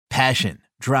Passion,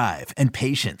 drive, and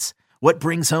patience. What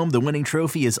brings home the winning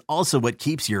trophy is also what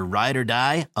keeps your ride or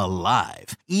die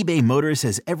alive. eBay Motors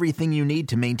has everything you need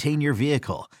to maintain your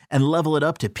vehicle and level it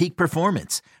up to peak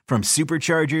performance, from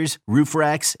superchargers, roof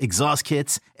racks, exhaust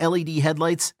kits, LED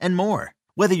headlights, and more.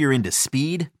 Whether you're into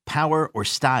speed, power, or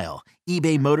style,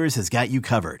 eBay Motors has got you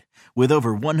covered. With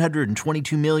over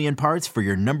 122 million parts for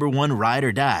your number one ride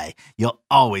or die, you'll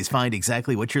always find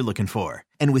exactly what you're looking for.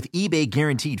 And with eBay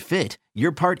Guaranteed Fit,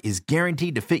 your part is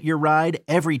guaranteed to fit your ride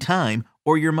every time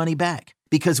or your money back.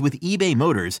 Because with eBay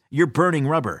Motors, you're burning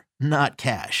rubber, not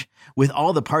cash. With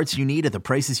all the parts you need at the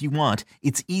prices you want,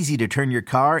 it's easy to turn your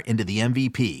car into the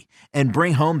MVP and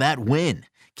bring home that win.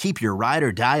 Keep your ride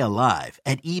or die alive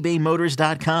at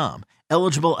ebaymotors.com.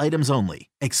 Eligible items only.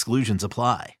 Exclusions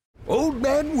apply. Old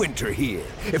Man Winter here.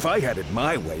 If I had it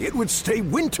my way, it would stay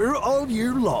winter all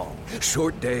year long.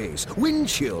 Short days, wind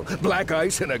chill, black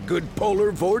ice, and a good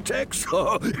polar vortex.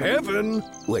 Oh, heaven.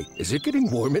 Wait, is it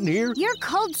getting warm in here? Your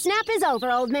cold snap is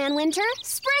over, Old Man Winter.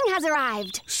 Spring has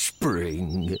arrived.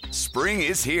 Spring. Spring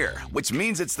is here, which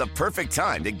means it's the perfect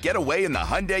time to get away in the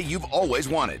Hyundai you've always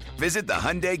wanted. Visit the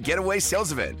Hyundai Getaway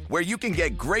Sales Event, where you can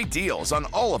get great deals on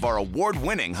all of our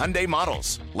award-winning Hyundai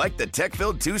models, like the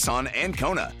tech-filled Tucson and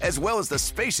Kona, as well as the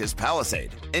spacious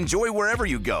Palisade. Enjoy wherever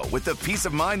you go with the peace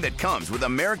of mind that comes with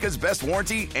America's best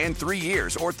warranty and 3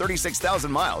 years or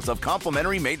 36,000 miles of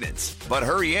complimentary maintenance. But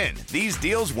hurry in, these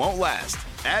deals won't last.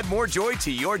 Add more joy to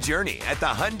your journey at the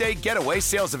Hyundai Getaway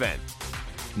Sales Event.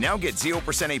 Now get 0%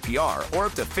 APR or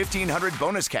up to $1,500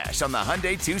 bonus cash on the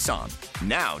Hyundai Tucson.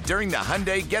 Now, during the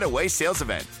Hyundai Getaway Sales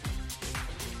Event.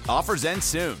 Offers end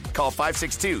soon. Call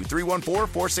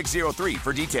 562-314-4603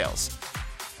 for details.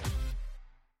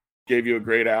 Gave you a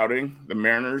great outing. The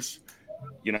Mariners,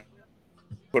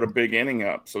 put a big inning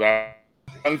up. So that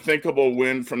unthinkable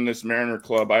win from this Mariner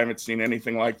club. I haven't seen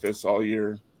anything like this all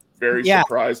year. Very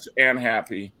surprised and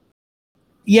happy.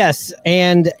 Yes,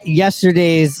 and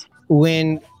yesterday's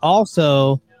win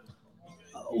also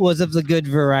was of the good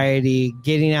variety,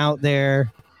 getting out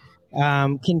there,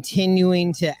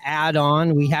 continuing to add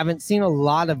on. We haven't seen a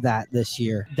lot of that this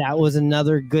year. That was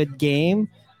another good game.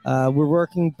 We're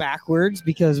working backwards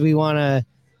because we want to,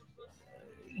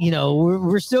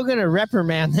 we're still going to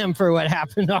reprimand them for what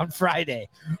happened on Friday.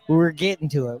 We're getting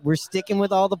to it. We're sticking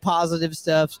with all the positive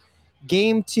stuff.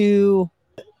 Game 2,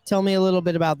 tell me a little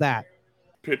bit about that.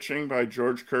 Pitching by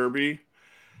George Kirby.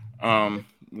 Hadn't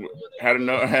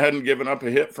given up a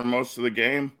hit for most of the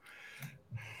game,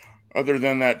 other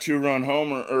than that 2-run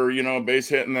homer or base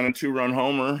hit and then a 2-run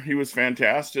homer. He was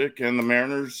fantastic, and the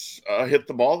Mariners hit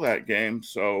the ball that game.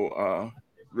 So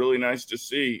really nice to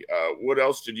see. What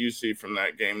else did you see from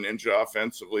that game, Ninja,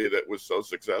 offensively that was so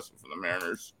successful for the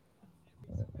Mariners?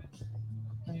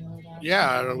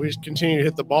 Yeah, we just continue to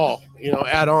hit the ball.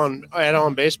 Add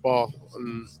on baseball.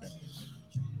 And,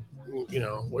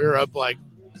 we were up by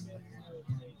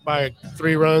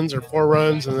 3 runs or 4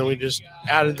 runs, and then we just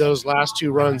added those last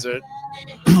 2 runs that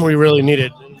we really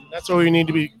needed. That's what we need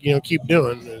to be, keep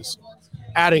doing, is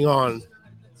adding on.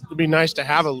 It'd be nice to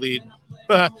have a lead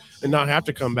and not have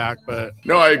to come back. But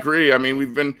no, I agree. I mean,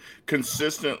 we've been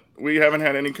consistent. We haven't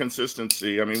had any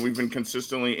consistency. I mean, we've been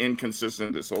consistently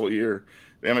inconsistent this whole year.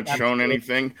 They haven't shown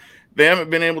anything. They haven't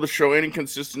been able to show any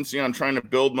consistency on trying to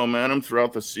build momentum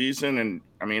throughout the season. And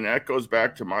I mean, that goes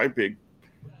back to my big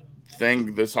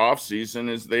thing this offseason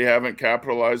is they haven't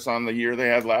capitalized on the year they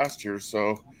had last year.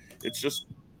 So it's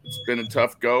been a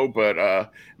tough go,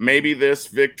 but maybe this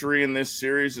victory in this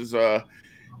series is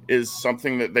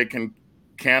something that they can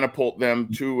catapult them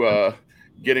to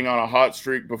getting on a hot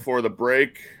streak before the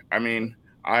break. I mean,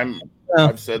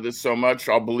 I've said this so much,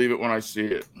 I'll believe it when I see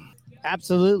it.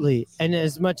 Absolutely. And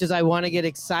as much as I want to get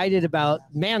excited about,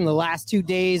 the last 2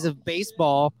 days of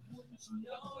baseball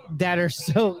that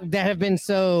have been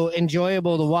so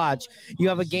enjoyable to watch. You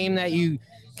have a game that you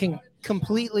can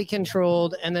completely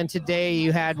controlled, and then today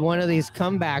you had one of these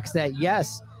comebacks that,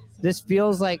 yes, this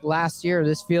feels like last year.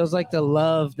 This feels like the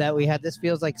love that we had. This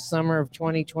feels like summer of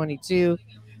 2022,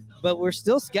 but we're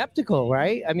still skeptical,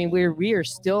 right? I mean, we are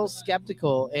still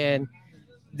skeptical, and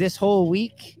this whole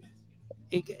week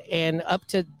and up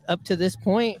to this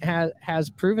point has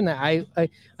proven that.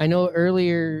 I know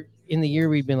earlier in the year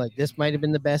we've been like, this might have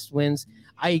been the best wins.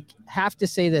 I have to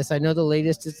say this. I know the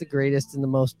latest is the greatest and the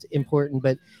most important,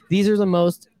 but these are the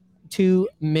most 2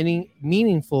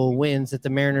 meaningful wins that the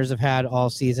Mariners have had all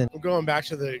season. We're going back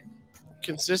to the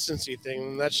consistency thing,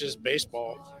 and that's just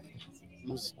baseball.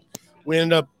 We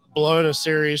end up blowing a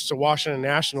series to Washington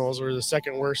Nationals. We're the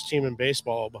second worst team in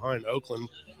baseball behind Oakland,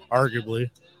 arguably.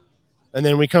 And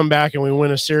then we come back and we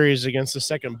win a series against the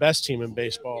second best team in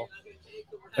baseball.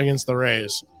 against the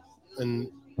Rays,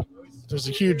 and there's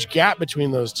a huge gap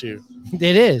between those two.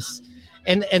 It is,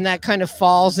 and that kind of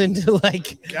falls into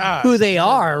like who they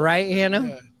are, right,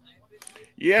 Hannah?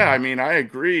 Yeah, I mean, I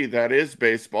agree that is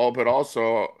baseball, but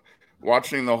also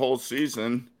watching the whole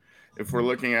season, if we're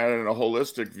looking at it in a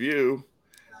holistic view,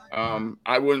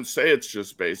 I wouldn't say it's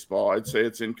just baseball. I'd say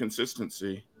it's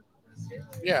inconsistency.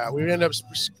 Yeah, we end up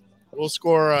we'll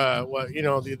score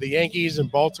the Yankees in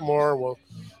Baltimore will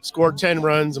score 10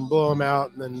 runs and blow them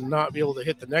out, and then not be able to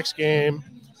hit the next game,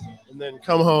 and then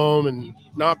come home and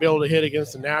not be able to hit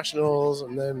against the Nationals,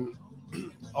 and then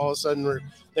all of a sudden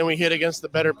we hit against the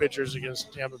better pitchers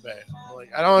against Tampa Bay.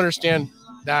 Like, I don't understand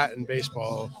that in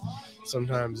baseball.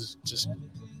 Sometimes it's just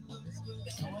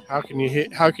how can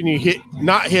you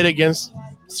not hit against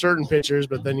certain pitchers,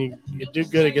 but then you do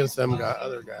good against them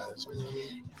other guys.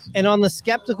 And on the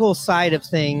skeptical side of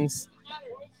things,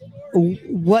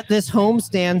 what this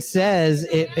homestand says,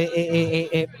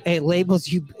 it labels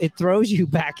you, it throws you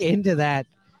back into that,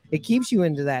 it keeps you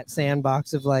into that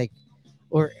sandbox of like,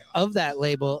 or of that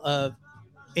label of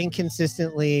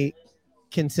inconsistently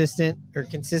consistent or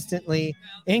consistently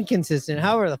inconsistent,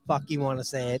 however the fuck you want to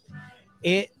say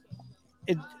it.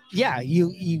 Yeah,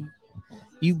 you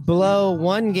blow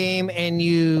one game and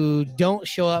you don't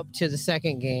show up to the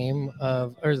second game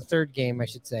or the third game, I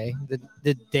should say,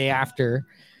 the day after,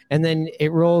 and then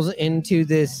it rolls into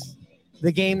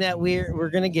the game that we're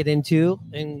gonna get into,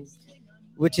 and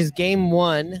which is game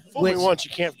one. Fool me once,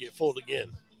 you can't get fooled again.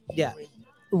 Yeah,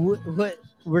 what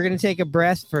we're gonna take a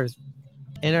breath first.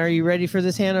 And are you ready for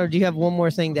this, Hannah, or do you have one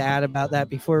more thing to add about that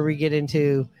before we get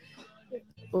into?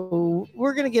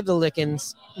 We're gonna give the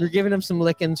lickings. We're giving them some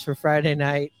lickings for Friday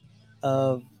night.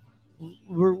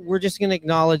 We're just gonna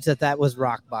acknowledge that was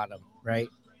rock bottom, right?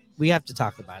 We have to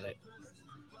talk about it.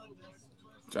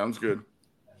 Sounds good.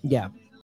 Yeah.